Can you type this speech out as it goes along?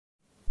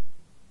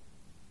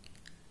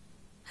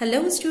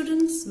Hello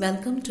students,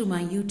 welcome to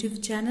my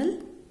YouTube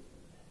channel.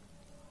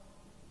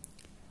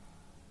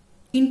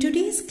 In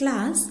today's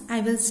class, I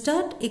will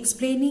start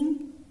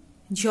explaining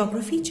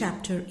Geography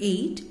Chapter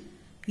 8,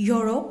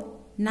 Europe,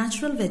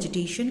 Natural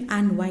Vegetation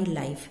and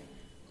Wildlife.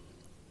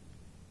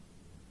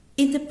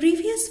 In the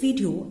previous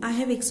video, I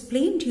have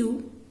explained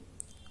you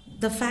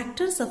the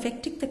factors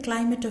affecting the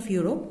climate of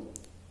Europe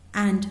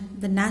and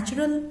the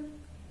natural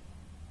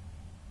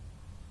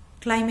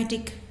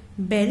climatic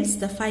belts,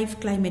 the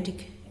 5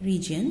 climatic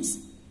regions.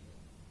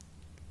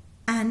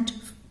 And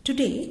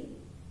today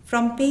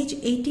from page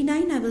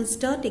 89 I will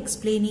start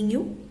explaining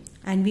you,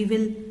 and we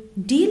will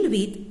deal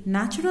with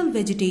natural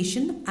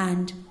vegetation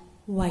and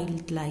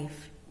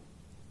wildlife.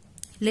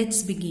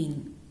 Let's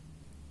begin.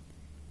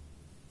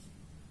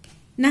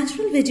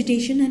 Natural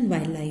vegetation and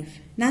wildlife.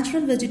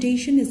 Natural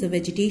vegetation is a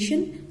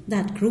vegetation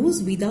that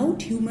grows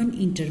without human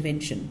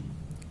intervention.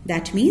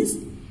 That means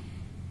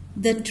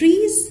the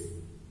trees,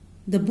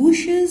 the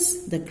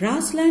bushes, the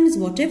grasslands,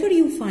 whatever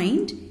you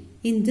find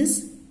in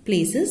these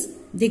places,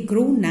 they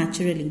grow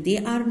naturally. They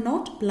are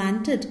not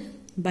planted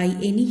by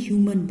any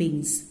human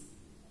beings.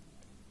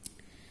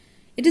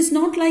 It is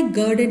not like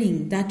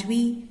gardening that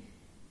we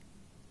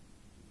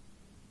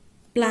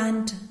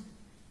plant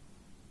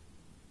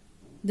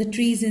the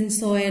trees in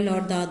soil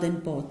or the earthen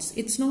pots.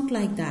 It's not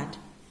like that.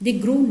 They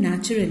grow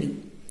naturally.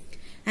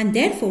 And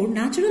therefore,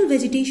 natural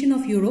vegetation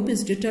of Europe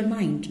is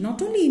determined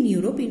not only in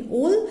Europe, in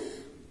all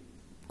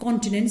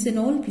continents, in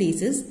all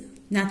places.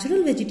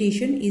 Natural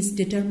vegetation is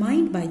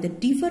determined by the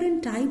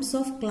different types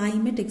of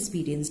climate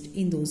experienced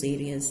in those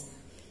areas.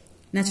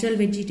 Natural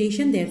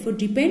vegetation therefore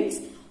depends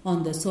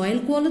on the soil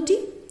quality,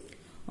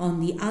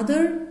 on the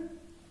other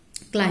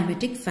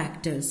climatic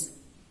factors.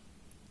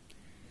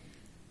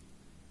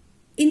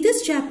 In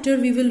this chapter,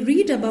 we will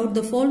read about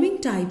the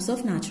following types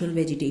of natural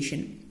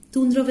vegetation: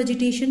 tundra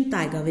vegetation,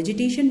 taiga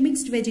vegetation,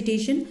 mixed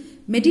vegetation,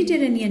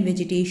 Mediterranean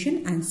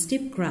vegetation and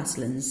steppe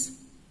grasslands.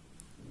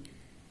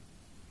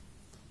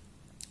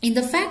 In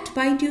the fact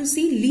bite, you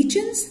see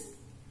lichens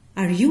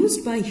are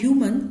used by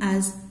human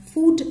as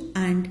food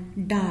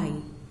and dye.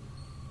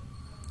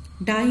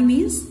 Dye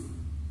means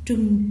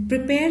to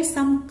prepare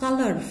some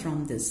color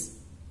from this.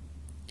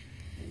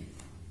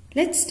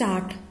 Let's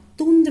start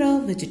tundra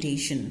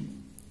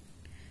vegetation.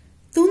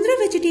 Tundra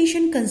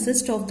vegetation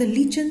consists of the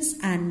lichens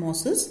and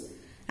mosses,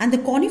 and the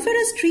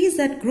coniferous trees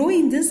that grow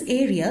in this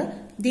area,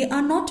 they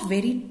are not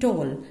very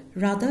tall,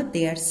 rather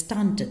they are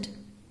stunted.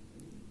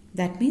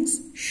 That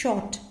means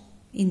short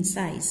in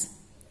size.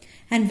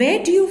 And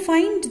where do you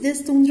find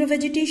this tundra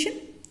vegetation?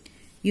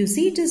 You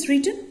see it is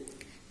written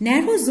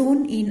narrow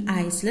zone in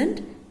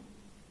Iceland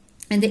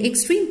and the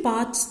extreme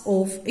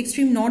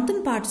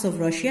northern parts of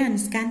Russia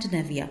and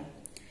Scandinavia.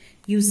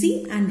 You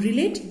see and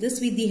relate this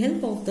with the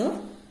help of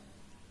the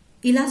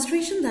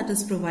illustration that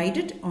is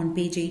provided on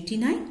page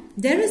 89.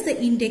 There is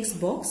the index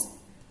box.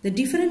 The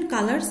different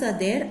colors are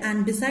there,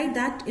 and beside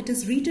that it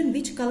is written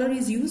which color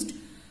is used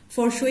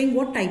for showing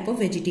what type of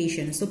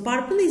vegetation. So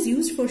purple is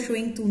used for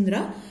showing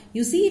tundra.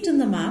 You see it in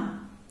the map.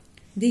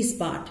 This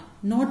part,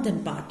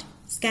 northern part,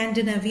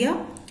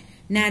 Scandinavia,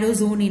 narrow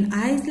zone in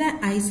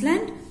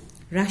Iceland,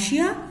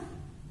 Russia,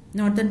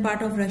 northern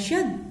part of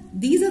Russia.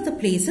 These are the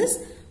places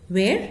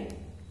where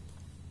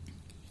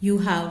you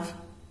have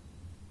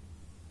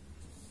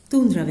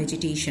tundra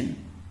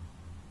vegetation.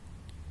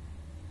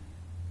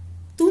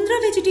 Tundra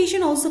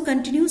vegetation also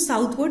continues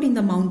southward in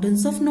the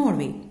mountains of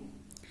Norway.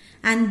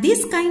 And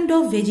this kind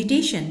of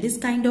vegetation, this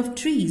kind of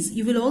trees,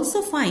 you will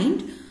also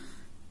find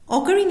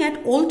occurring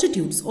at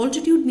altitudes.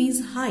 Altitude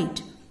means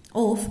height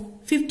of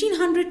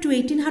 1500 to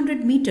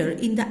 1800 meter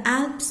in the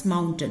Alps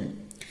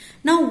mountain.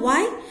 Now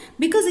why?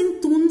 Because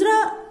in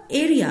tundra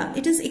area,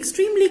 it is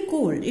extremely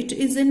cold. It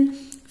is in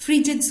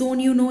frigid zone,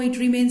 you know, it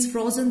remains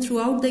frozen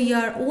throughout the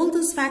year. All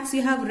those facts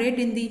you have read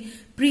in the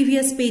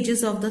previous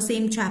pages of the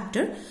same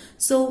chapter.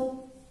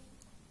 So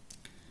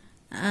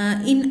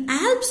in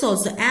Alps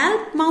also,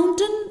 Alp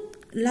mountain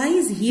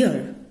lies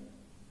here.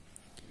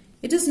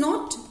 It is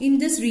not in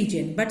this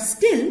region, but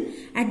still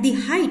at the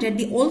height, at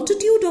the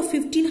altitude of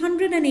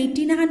 1500 and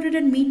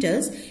 1800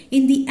 meters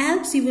in the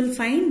Alps, you will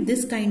find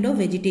this kind of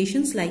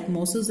vegetations like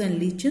mosses and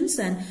lichens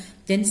and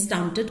then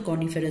stunted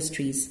coniferous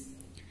trees.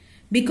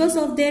 Because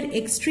of their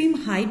extreme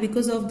height,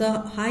 because of the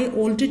high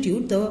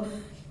altitude, the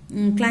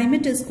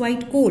climate is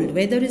quite cold.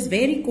 Weather is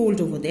very cold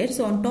over there.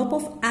 So on top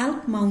of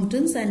Alp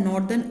mountains and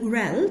northern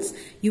Urals,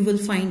 you will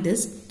find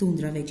this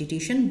tundra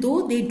vegetation,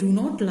 though they do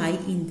not lie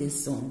in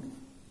this zone.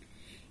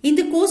 In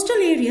the coastal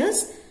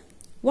areas,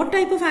 what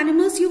type of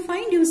animals you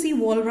find? You see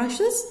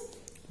walruses,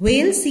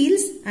 whale,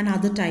 seals and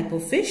other type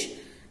of fish,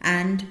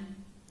 and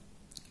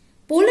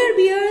polar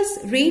bears,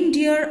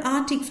 reindeer,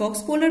 Arctic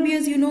fox. Polar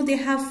bears, you know,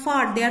 they are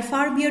fur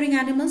bearing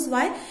animals.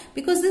 Why?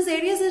 Because these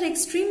areas are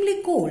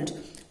extremely cold.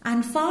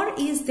 And fur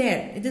is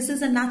there. This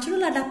is a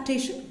natural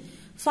adaptation.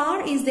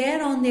 Fur is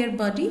there on their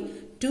body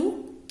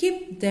to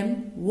keep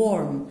them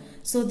warm.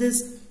 So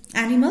these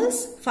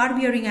animals,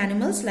 fur-bearing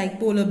animals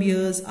like polar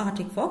bears,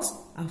 Arctic fox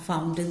are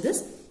found in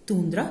this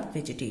tundra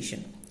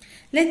vegetation.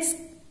 Let's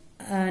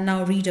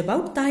now read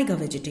about taiga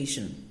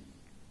vegetation.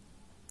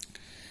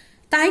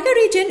 Taiga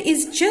region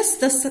is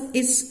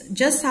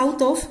just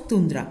south of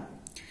tundra.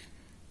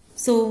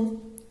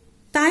 So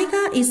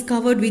taiga is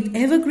covered with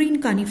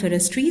evergreen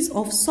coniferous trees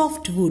of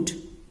soft wood.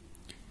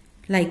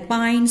 Like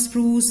pine,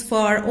 spruce,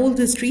 fir, all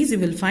these trees you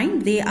will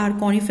find, they are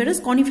coniferous.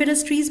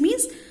 Coniferous trees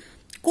means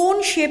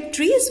cone-shaped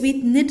trees with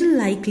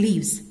needle-like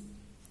leaves.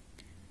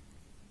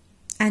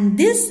 And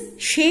this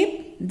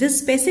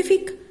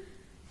specific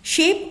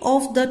shape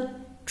of the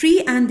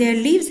tree and their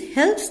leaves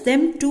helps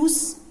them to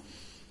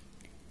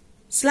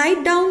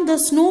slide down the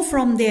snow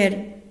from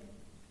their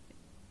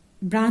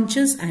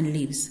branches and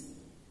leaves.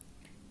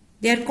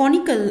 They are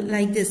conical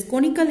like this,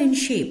 conical in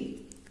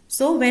shape.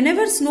 So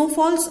whenever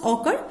snowfalls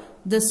occur,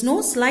 the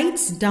snow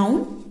slides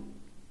down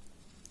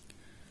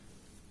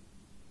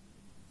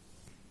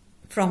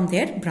from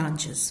their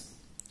branches.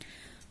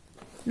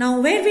 Now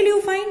where will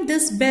you find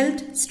this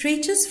belt?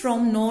 Stretches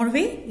from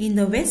Norway in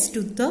the west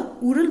to the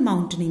Ural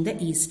mountain in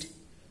the east.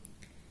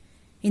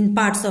 In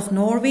parts of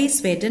Norway,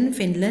 Sweden,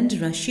 Finland,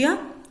 Russia,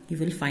 you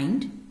will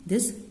find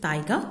this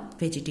taiga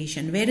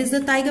vegetation. Where is the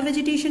taiga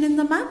vegetation in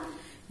the map?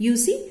 You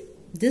see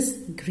this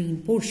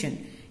green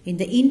portion. In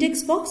the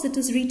index box it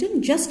is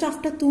written just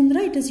after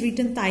tundra, it is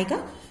written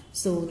taiga.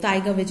 So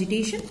taiga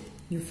vegetation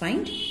you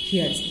find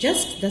here,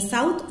 just the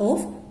south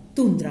of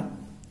tundra.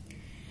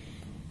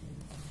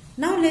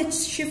 Now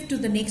let's shift to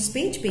the next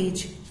page,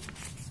 page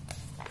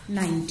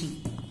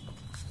 90.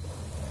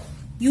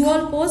 You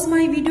all pause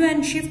my video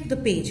and shift the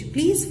page.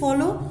 Please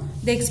follow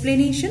the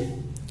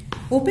explanation.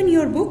 Open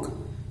your book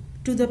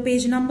to the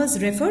page numbers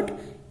referred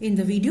in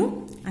the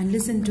video and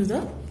listen to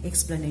the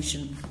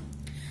explanation.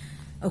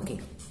 Okay.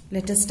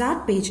 Let us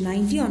start page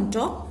 90 on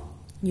top.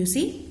 You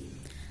see.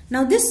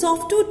 Now this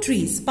softwood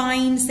trees,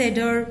 pine,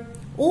 cedar,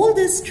 all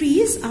these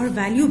trees are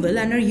valuable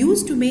and are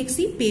used to make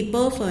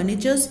paper,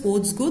 furniture,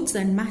 sports goods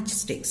and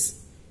matchsticks.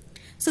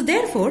 So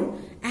therefore,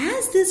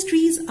 as these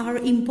trees are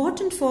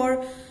important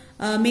for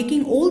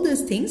making all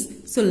these things,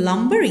 so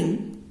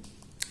lumbering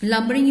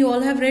you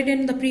all have read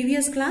in the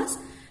previous class.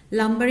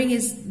 Lumbering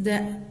is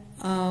the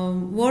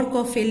work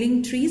of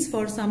felling trees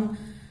for some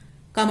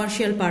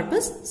commercial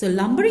purpose. So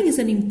lumbering is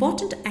an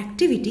important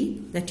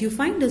activity that you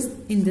find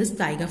in this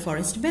taiga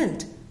forest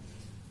belt.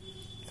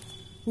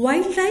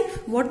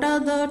 Wildlife, what are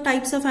the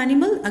types of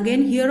animal?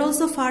 Again here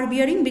also fur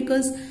bearing,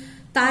 because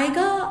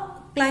taiga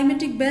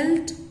climatic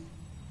belt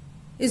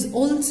is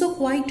also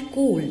quite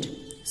cold.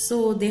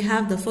 So they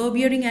have the fur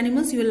bearing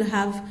animals. You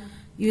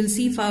will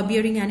see fur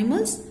bearing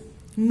animals,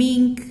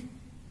 mink,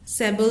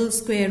 sable,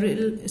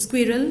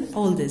 squirrel,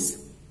 all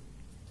this.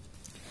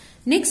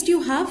 Next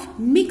you have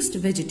mixed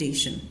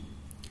vegetation.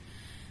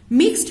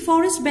 Mixed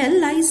forest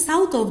belt lies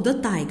south of the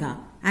taiga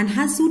and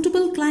has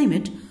suitable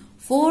climate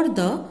for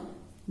the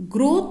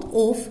growth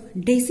of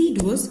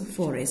deciduous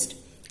forest.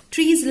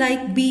 Trees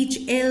like beech,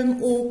 elm,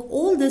 oak,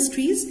 all these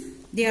trees,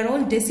 they are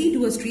all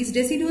deciduous trees.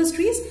 Deciduous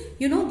trees,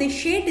 you know, they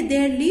shed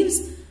their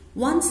leaves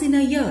once in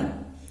a year.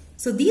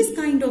 So these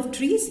kind of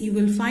trees you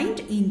will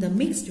find in the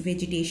mixed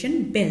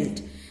vegetation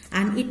belt.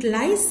 And it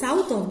lies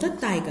south of the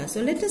taiga.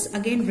 So let us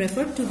again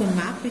refer to the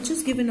map which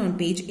is given on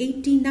page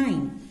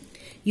 89.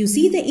 You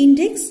see the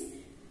index,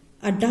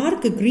 a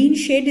dark green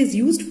shade is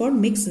used for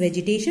mixed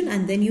vegetation,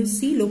 and then you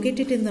see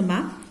located in the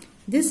map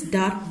this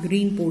dark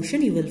green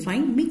portion you will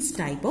find mixed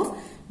type of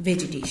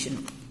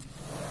vegetation.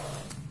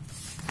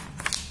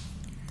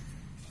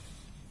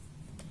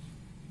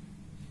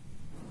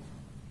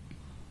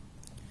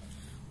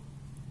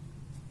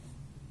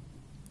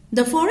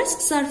 The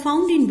forests are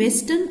found in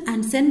Western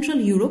and Central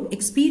Europe,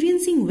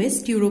 experiencing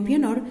West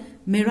European or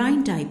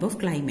marine type of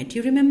climate.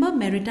 You remember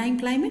maritime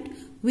climate,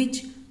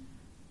 which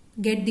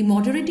get the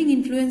moderating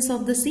influence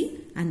of the sea,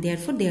 and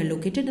therefore they are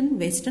located in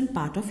western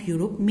part of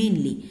Europe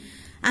mainly.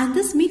 And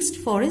this mixed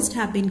forest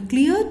have been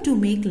cleared to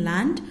make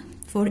land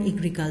for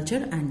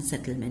agriculture and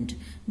settlement.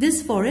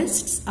 These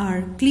forests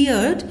are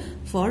cleared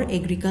for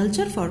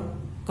agriculture, for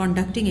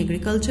conducting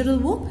agricultural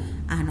work,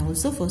 and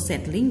also for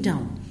settling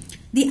down.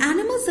 The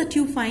animals that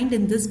you find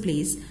in this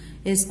place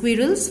is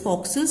squirrels,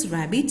 foxes,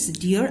 rabbits,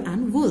 deer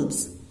and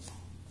wolves.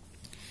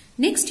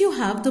 Next you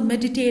have the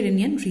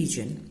Mediterranean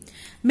region.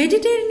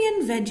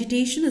 Mediterranean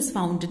vegetation is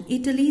found in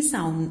Italy,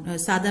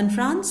 southern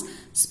France,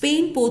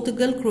 Spain,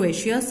 Portugal,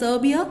 Croatia,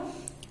 Serbia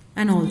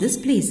and all these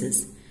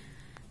places.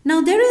 Now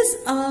there is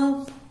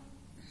a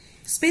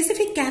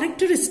specific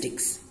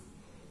characteristic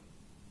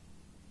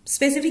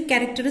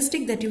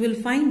that you will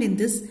find in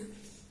this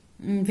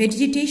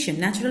vegetation,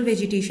 natural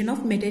vegetation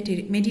of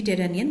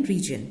Mediterranean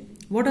region.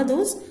 What are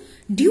those?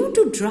 Due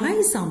to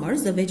dry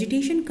summers, the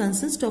vegetation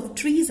consists of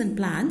trees and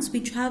plants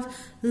which have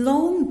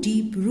long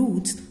deep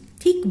roots,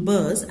 thick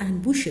burrs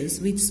and bushes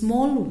with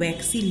small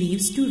waxy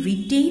leaves to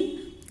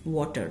retain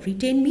water.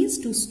 Retain means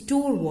to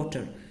store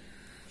water.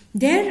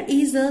 There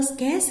is a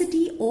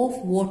scarcity of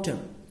water,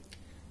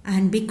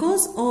 and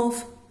because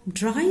of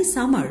dry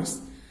summers,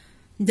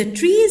 the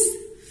trees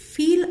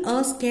feel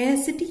a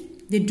scarcity.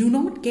 They do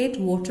not get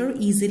water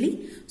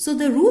easily. So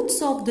the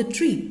roots of the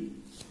tree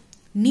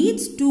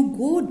needs to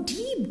go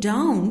deep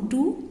down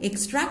to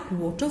extract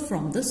water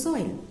from the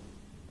soil.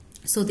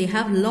 So they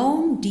have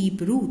long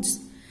deep roots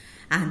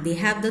and they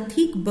have the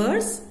thick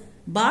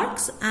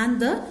barks, and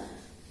the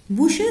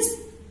bushes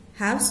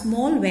have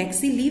small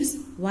waxy leaves.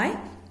 Why?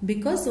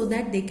 Because so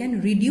that they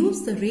can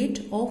reduce the rate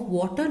of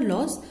water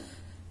loss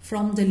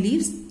from the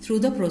leaves through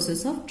the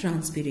process of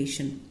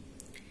transpiration.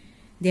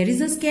 There is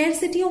a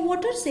scarcity of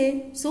water,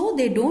 so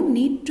they don't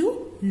need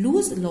to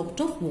lose a lot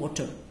of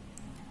water.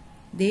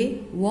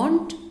 They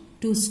want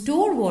to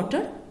store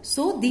water,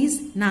 so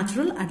these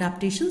natural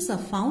adaptations are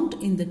found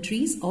in the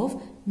trees of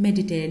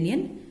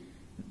Mediterranean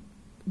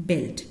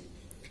belt.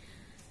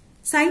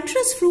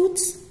 Citrus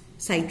fruits.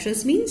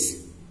 Citrus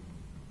means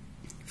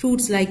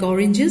fruits like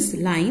oranges,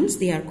 limes.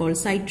 They are called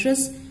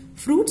citrus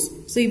fruits.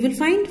 So you will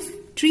find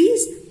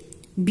trees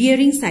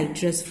bearing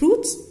citrus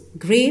fruits,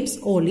 grapes,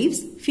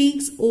 olives,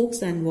 figs,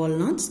 oaks and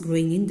walnuts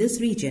growing in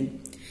this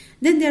region.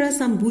 Then there are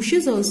some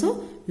bushes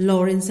also,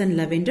 lawrence and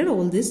lavender.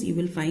 All this you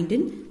will find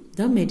in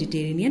the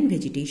Mediterranean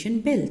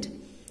vegetation belt.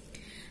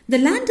 The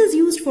land is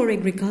used for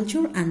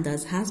agriculture and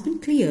thus has been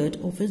cleared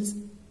of its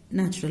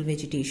natural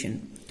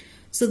vegetation.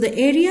 So the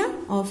area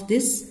of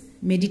this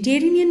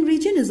Mediterranean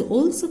region is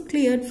also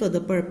cleared for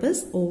the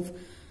purpose of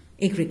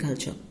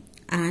agriculture.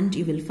 And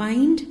you will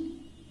find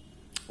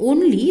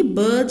only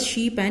birds,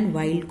 sheep and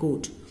wild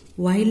goat.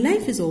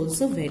 Wildlife is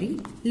also very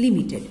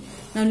limited.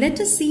 Now let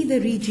us see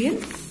the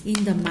region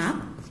in the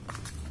map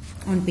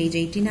on page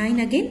 89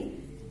 again.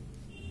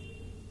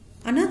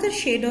 Another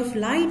shade of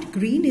light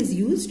green is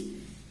used,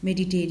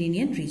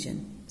 Mediterranean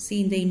region.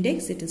 See in the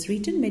index it is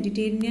written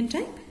Mediterranean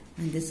type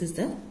and this is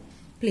the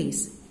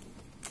place.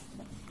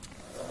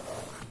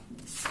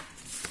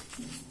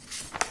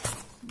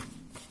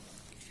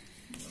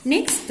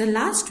 Next, the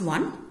last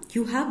one,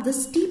 you have the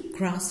steppe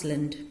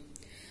grassland.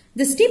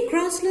 The steppe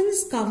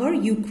grasslands cover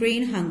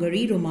Ukraine,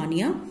 Hungary,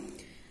 Romania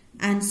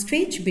and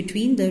stretch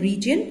between the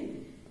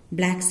region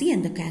Black Sea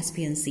and the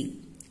Caspian Sea.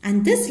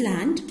 And this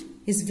land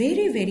is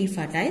very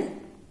fertile.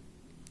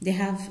 They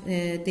have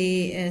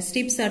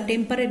steppes are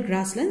temperate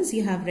grasslands,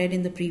 you have read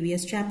in the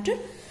previous chapter,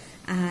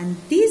 and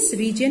this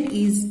region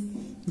is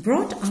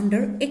brought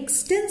under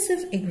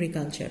extensive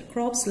agriculture.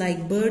 Crops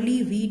like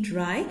barley, wheat,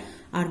 rye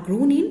are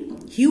grown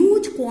in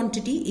huge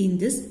quantity in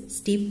this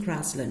steppe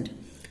grassland.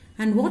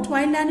 And what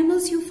wild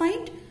animals you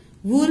find?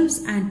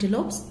 Wolves,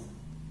 antelopes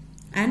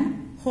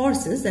and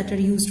horses that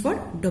are used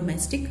for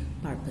domestic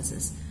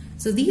purposes.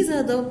 So these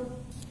are the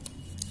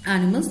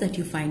animals that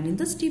you find in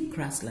the steppe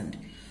grassland.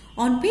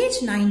 On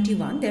page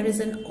 91 there is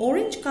an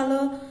orange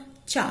color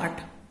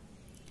chart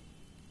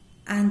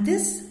and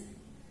this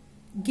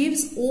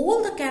gives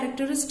all the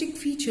characteristic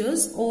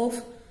features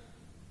of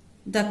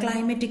the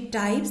climatic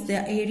types,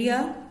 the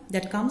area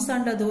that comes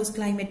under those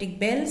climatic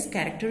belts,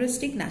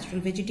 characteristic,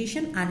 natural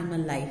vegetation, animal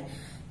life.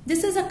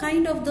 This is a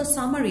kind of the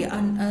summary,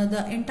 and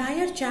the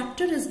entire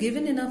chapter is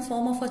given in a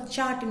form of a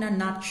chart in a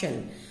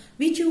nutshell,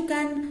 which you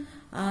can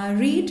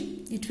read.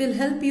 It will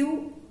help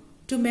you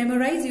to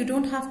memorize. You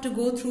don't have to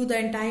go through the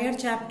entire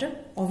chapter.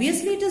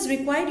 Obviously it is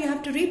required, you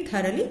have to read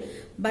thoroughly,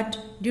 but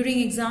during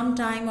exam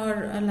time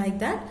or like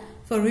that,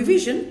 for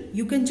revision,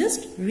 you can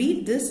just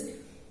read this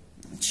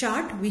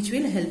chart which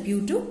will help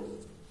you to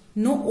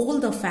know all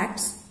the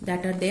facts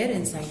that are there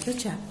inside the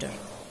chapter.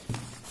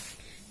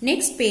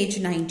 Next, page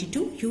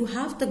 92, you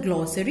have the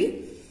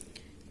glossary,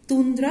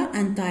 tundra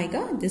and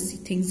taiga. These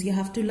things you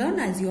have to learn,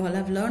 as you all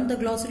have learned the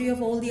glossary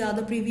of all the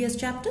other previous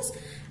chapters,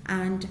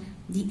 and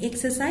the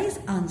exercise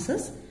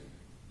answers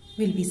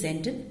will be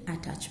sent in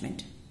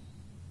attachment.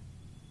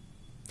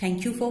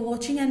 Thank you for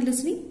watching and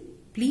listening.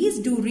 Please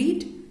do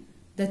read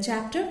the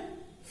chapter,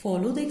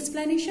 follow the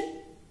explanation.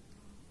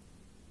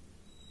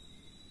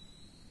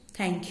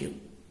 Thank you.